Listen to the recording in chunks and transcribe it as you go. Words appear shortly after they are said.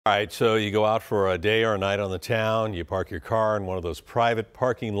All right, so you go out for a day or a night on the town, you park your car in one of those private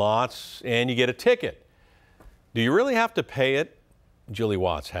parking lots, and you get a ticket. Do you really have to pay it? Julie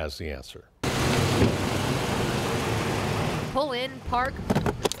Watts has the answer. Pull in, park,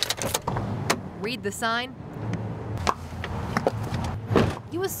 read the sign.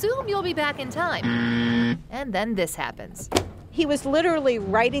 You assume you'll be back in time. And then this happens. He was literally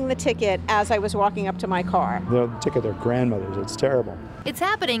writing the ticket as I was walking up to my car. They'll ticket their grandmothers. It's terrible. It's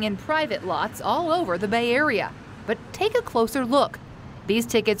happening in private lots all over the Bay Area. But take a closer look. These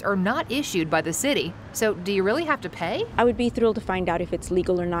tickets are not issued by the city. So do you really have to pay? I would be thrilled to find out if it's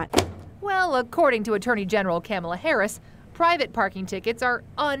legal or not. Well, according to Attorney General Kamala Harris, private parking tickets are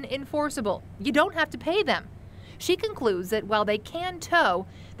unenforceable. You don't have to pay them. She concludes that while they can tow,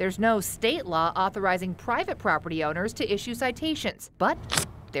 there's no state law authorizing private property owners to issue citations. But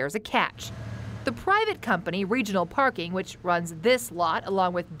there's a catch. The private company, Regional Parking, which runs this lot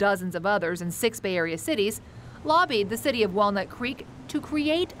along with dozens of others in 6 Bay Area cities, lobbied the city of Walnut Creek to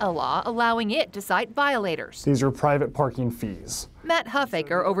create a law allowing it to cite violators. These are private parking fees. Matt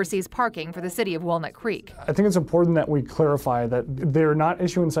Huffaker oversees parking for the city of Walnut Creek. I think it's important that we clarify that they're not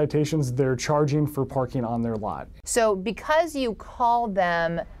issuing citations, they're charging for parking on their lot. So because you call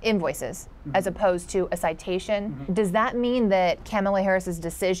them invoices as opposed to a citation, does that mean that Kamala Harris's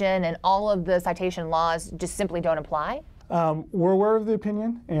decision and all of the citation laws just simply don't apply? We're aware of the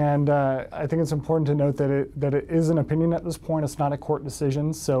opinion, and I think it's important to note that it is an opinion at this point. It's not a court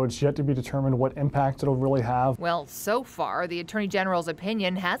decision, so it's yet to be determined what impact it'll really have. Well, so far, the Attorney General's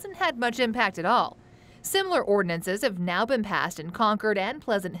opinion hasn't had much impact at all. Similar ordinances have now been passed in Concord and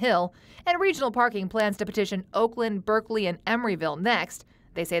Pleasant Hill, and Regional Parking plans to petition Oakland, Berkeley, and Emeryville next.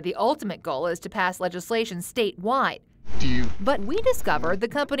 They say the ultimate goal is to pass legislation statewide. But we discovered the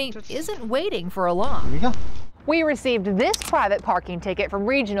company isn't waiting for a law. Here we go. We received this private parking ticket from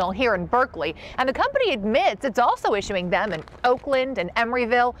Regional here in Berkeley, and the company admits it's also issuing them in Oakland and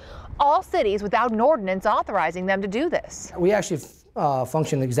Emeryville, all cities without an ordinance authorizing them to do this. We actually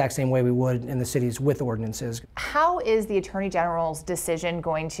function the exact same way we would in the cities with ordinances. How is the Attorney General's decision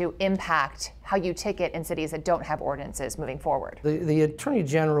going to impact how you ticket in cities that don't have ordinances moving forward? The Attorney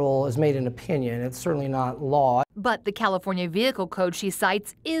General has made an opinion. It's certainly not law. But the California Vehicle Code she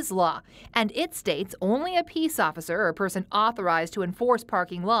cites is law, and it states only a peace officer or a person authorized to enforce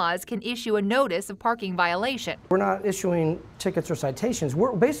parking laws can issue a notice of parking violation. We're not issuing tickets or citations.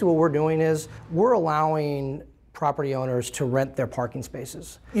 Basically what we're doing is we're allowing property owners to rent their parking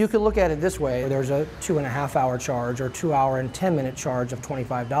spaces. You could look at it this way. There's a 2.5-hour charge or 2-hour and 10-minute charge of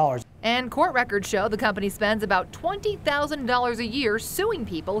 $25. And court records show the company spends about $20,000 a year suing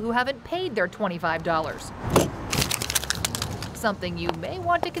people who haven't paid their $25. Something you may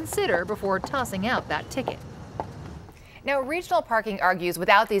want to consider before tossing out that ticket. Now, Regional Parking argues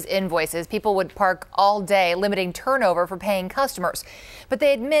without these invoices, people would park all day, limiting turnover for paying customers. But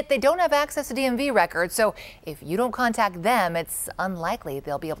they admit they don't have access to DMV records, so if you don't contact them, it's unlikely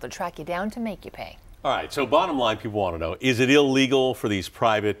they'll be able to track you down to make you pay. All right, so bottom line, people want to know, is it illegal for these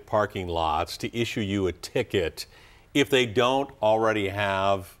private parking lots to issue you a ticket if they don't already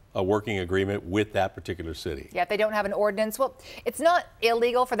have a working agreement with that particular city? Yeah, if they don't have an ordinance, well, it's not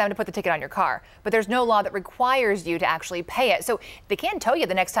illegal for them to put the ticket on your car, but there's no law that requires you to actually pay it. So they can tow you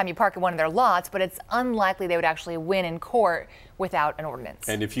the next time you park in one of their lots, but it's unlikely they would actually win in court without an ordinance.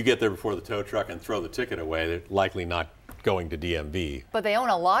 And if you get there before the tow truck and throw the ticket away, they're likely not going to DMV. But they own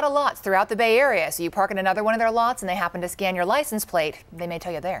a lot of lots throughout the Bay Area, so you park in another one of their lots and they happen to scan your license plate, they may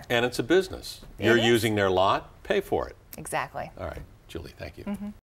tow you there. And it's a business. You're using their lot, pay for it. Exactly. All right, Julie, thank you.